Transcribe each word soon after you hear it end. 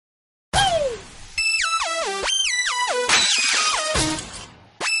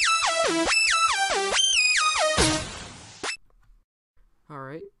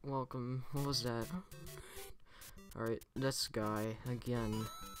welcome. What was that? Alright, this guy, again,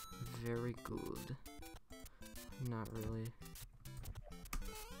 very good. Not really.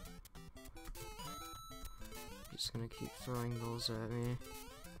 Just gonna keep throwing those at me.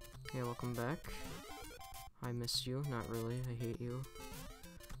 Yeah, welcome back. I miss you. Not really. I hate you.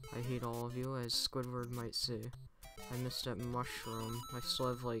 I hate all of you, as Squidward might say. I missed that mushroom. I still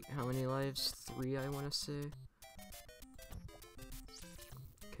have, like, how many lives? 3, I want to say.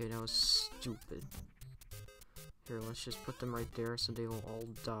 Okay, that was stupid. Here, let's just put them right there so they will all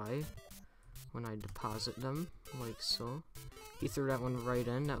die when I deposit them, like so. He threw that one right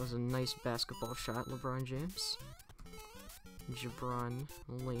in. That was a nice basketball shot, LeBron James. Jabron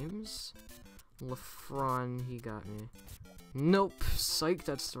Lames. LeFron, he got me. Nope! Psych,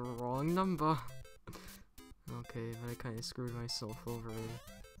 that's the wrong number. Okay, but I kind of screwed myself over.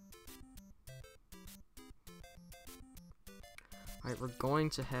 Alright, we're going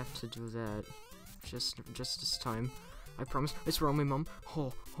to have to do that. Just this time. I promise. It's wrong, my mom.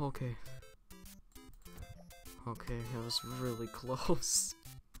 Oh, okay. Okay, that was really close.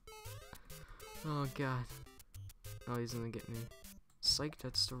 Oh god. Oh, he's gonna get me. Psych,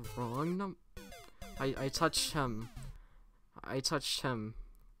 that's the wrong number. I touched him. I touched him.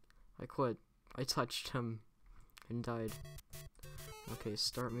 I quit. I touched him. And died. Okay,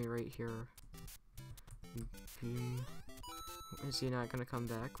 start me right here. Beam. Is he not gonna come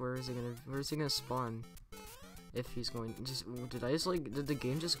back? Where is he gonna spawn? If he's going, did the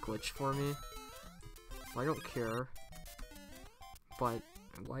game just glitch for me? I don't care. But,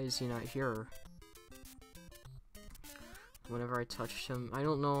 why is he not here? Whenever I touched him, I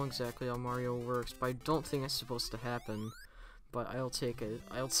don't know exactly how Mario works, but I don't think it's supposed to happen. But I'll take it.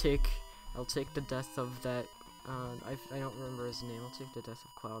 I'll take the death of that, I don't remember his name. I'll take the death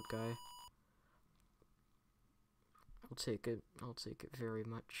of Cloud Guy. I'll take it very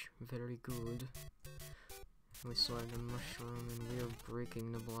much. Very good. We still have the mushroom, and we are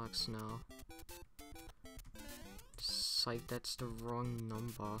breaking the blocks now. Psych, that's the wrong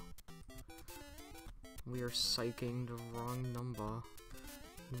number. We are psyching the wrong number.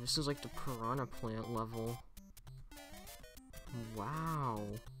 This is like the piranha plant level. Wow.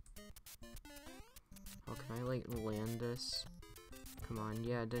 Oh, can I like land this? Come on,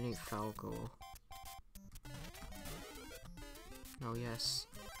 yeah, that ain't Falco. Oh yes,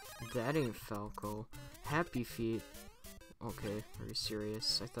 that ain't Falco. Happy Feet. Okay, are you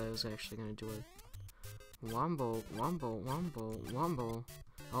serious? I thought I was actually gonna do it. Wombo, wombo, wombo, wombo.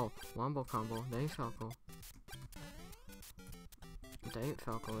 Oh, wombo combo. That ain't Falco. That ain't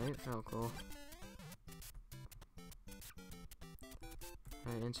Falco. That ain't Falco.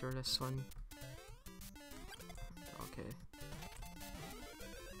 Can I enter this one? Okay.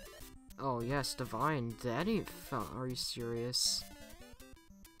 Oh yes, Divine. That ain't Falco. Are you serious?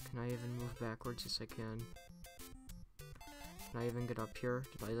 Can I even move backwards? Yes, I can. Can I even get up here?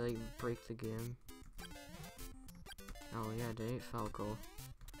 Did I, like, break the game? Oh, yeah, that ain't Falco.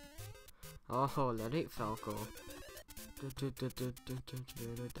 Oh, that ain't Falco. That ain't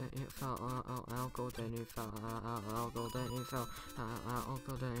Falco, that ain't Falco,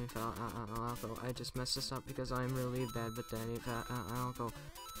 that ain't Falco. I just messed this up because I'm really bad, but that ain't Falco.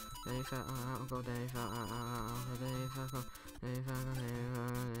 That ain't Falco, that ain't Falco, that ain't Falco. Why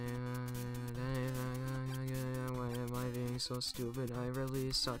am I being so stupid? I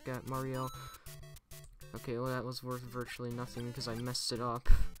really suck at Mario. Okay, well that was worth virtually nothing because I messed it up.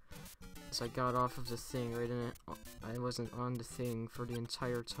 Because I got off of the thing right in it. I wasn't on the thing for the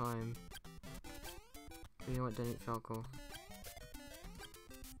entire time. But you know what, that ain't Falco.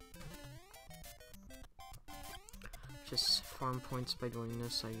 Just farm points by doing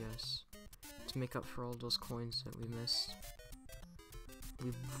this, I guess. To make up for all those coins that we missed.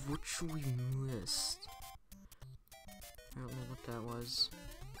 Which we missed. I don't know what that was.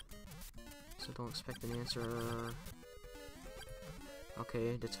 So don't expect an answer.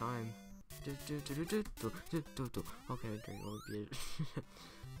 Okay, the time. Okay, there will be it.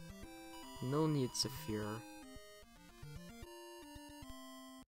 No need to fear.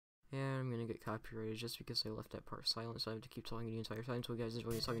 Yeah, I'm gonna get copyrighted just because I left that part silent, so I have to keep talking the entire time, so you guys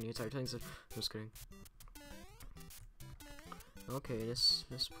enjoy me talking the entire time, so I'm just kidding. Okay, this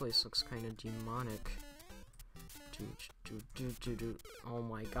place looks kind of demonic. Oh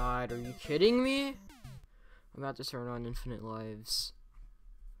my god, are you kidding me? I'm about to turn on infinite lives.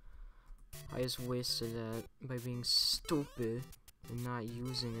 I just wasted that by being stupid and not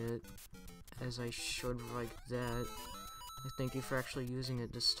using it as I should like that. I thank you for actually using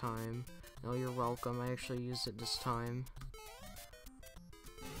it this time. No, you're welcome. I actually used it this time.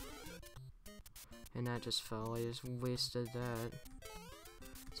 And that just fell. I just wasted that.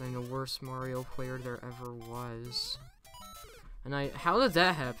 I'm the worst Mario player there ever was. And how did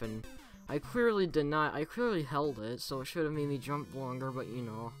that happen? I clearly did not, I clearly held it, so it should have made me jump longer, but you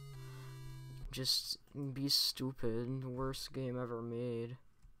know. Just be stupid. The worst game ever made.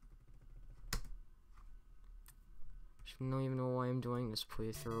 I don't even know why I'm doing this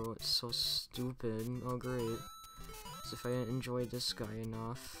playthrough. It's so stupid. Oh great. As if I didn't enjoy this guy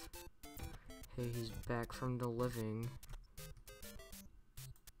enough. Hey, he's back from the living.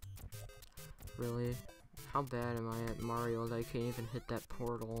 Really? How bad am I at Mario that I can't even hit that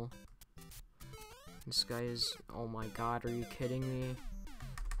portal? This guy is... oh my god, are you kidding me?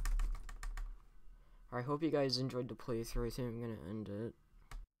 I hope you guys enjoyed the playthrough. I think I'm gonna end it.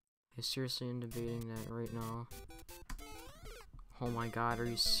 I seriously am debating that right now. Oh my god, are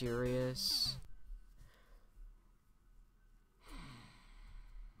you serious?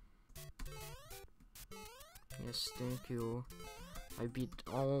 Yes, thank you. I beat...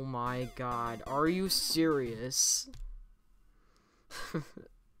 oh my god, are you serious?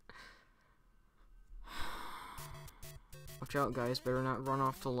 Watch out, guys, better not run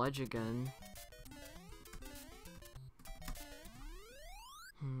off the ledge again.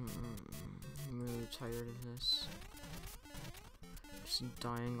 I'm really tired of this. Just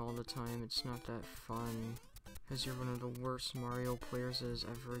dying all the time, it's not that fun. Because you're one of the worst Mario players that has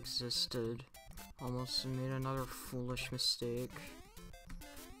ever existed. Almost made another foolish mistake.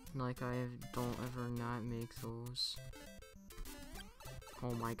 Like, I don't ever not make those.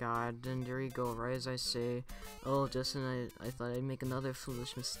 Oh my god, and there you go, right as I say, oh, Justin, I thought I'd make another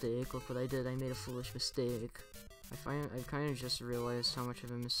foolish mistake. Look what I did, I made a foolish mistake. I kind of just realized how much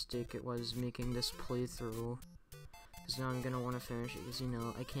of a mistake it was making this playthrough. Because now I'm gonna want to finish it, because, you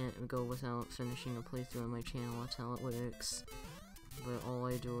know, I can't go without finishing a playthrough on my channel, that's how it works. But all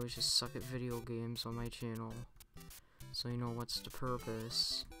I do is just suck at video games on my channel. So, you know, what's the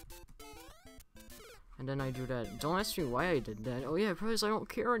purpose? And then I do that. Don't ask me why I did that. Oh yeah, because I don't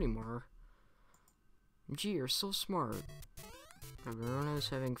care anymore. Gee, you're so smart. Everyone is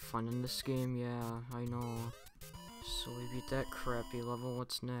having fun in this game, yeah, I know. So we beat that crappy level,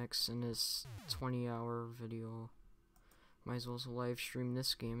 what's next in this 20-hour video? Might as well live stream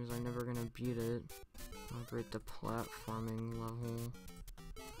this game, as I'm never gonna beat it. I'll grade the platforming level.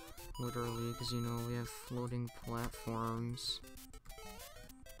 Literally, because you know, we have floating platforms.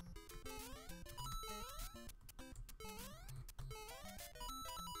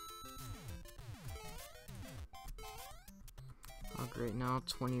 Oh great, now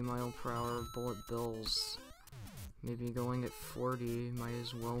 20-mile-per-hour bullet bills. Maybe going at 40 might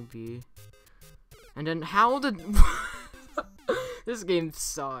as well be. And then how did... this game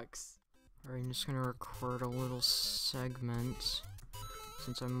sucks. Alright, I'm just gonna record a little segment.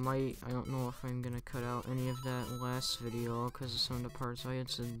 Since I don't know if I'm gonna cut out any of that last video, because of some of the parts I had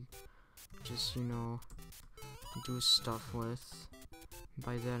to just, you know, do stuff with.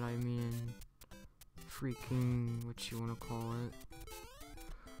 By that I mean freaking what you wanna call it.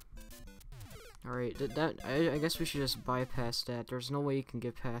 Alright, I guess we should just bypass that. There's no way you can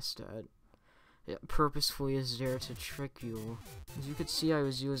get past that. It purposefully is there to trick you. As you could see, I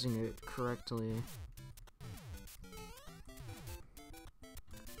was using it correctly.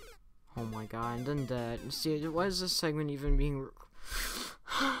 Oh my god, and then that. See, why is this segment even being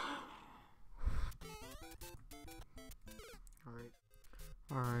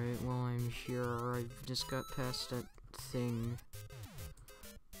Alright, well, I'm here. I just got past that thing.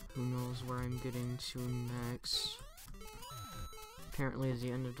 Who knows where I'm getting to next. Apparently at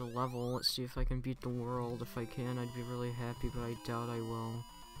the end of the level. Let's see if I can beat the world. If I can, I'd be really happy, but I doubt I will.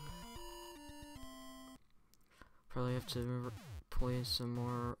 Probably have to play some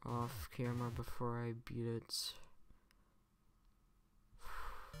more off camera before I beat it.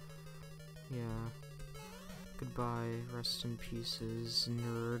 Yeah. Goodbye, rest in pieces,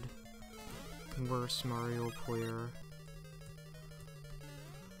 nerd. Worst Mario player.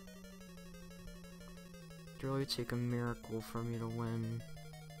 It'd really take a miracle for me to win.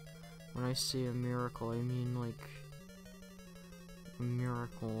 When I say a miracle, I mean like a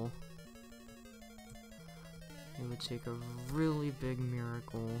miracle. It would take a really big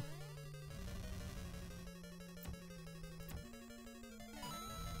miracle.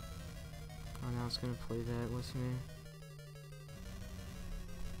 Oh, now it's gonna play that with me.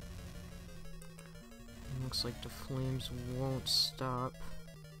 It looks like the flames won't stop.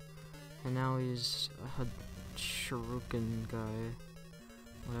 And now he's a shuriken guy.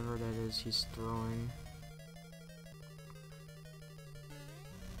 Whatever that is he's throwing.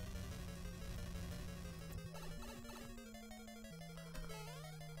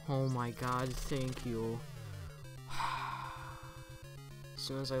 Oh my god, thank you.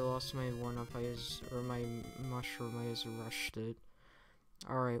 soon as I lost my 1-up, or my mushroom, I just rushed it.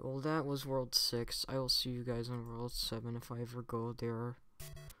 Alright, well that was World 6. I will see you guys on World 7 if I ever go there.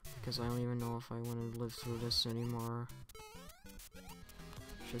 Because I don't even know if I want to live through this anymore.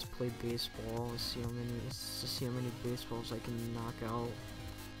 Just play baseball, to see how many baseballs I can knock out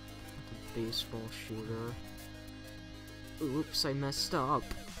with the baseball shooter. Oops, I messed up.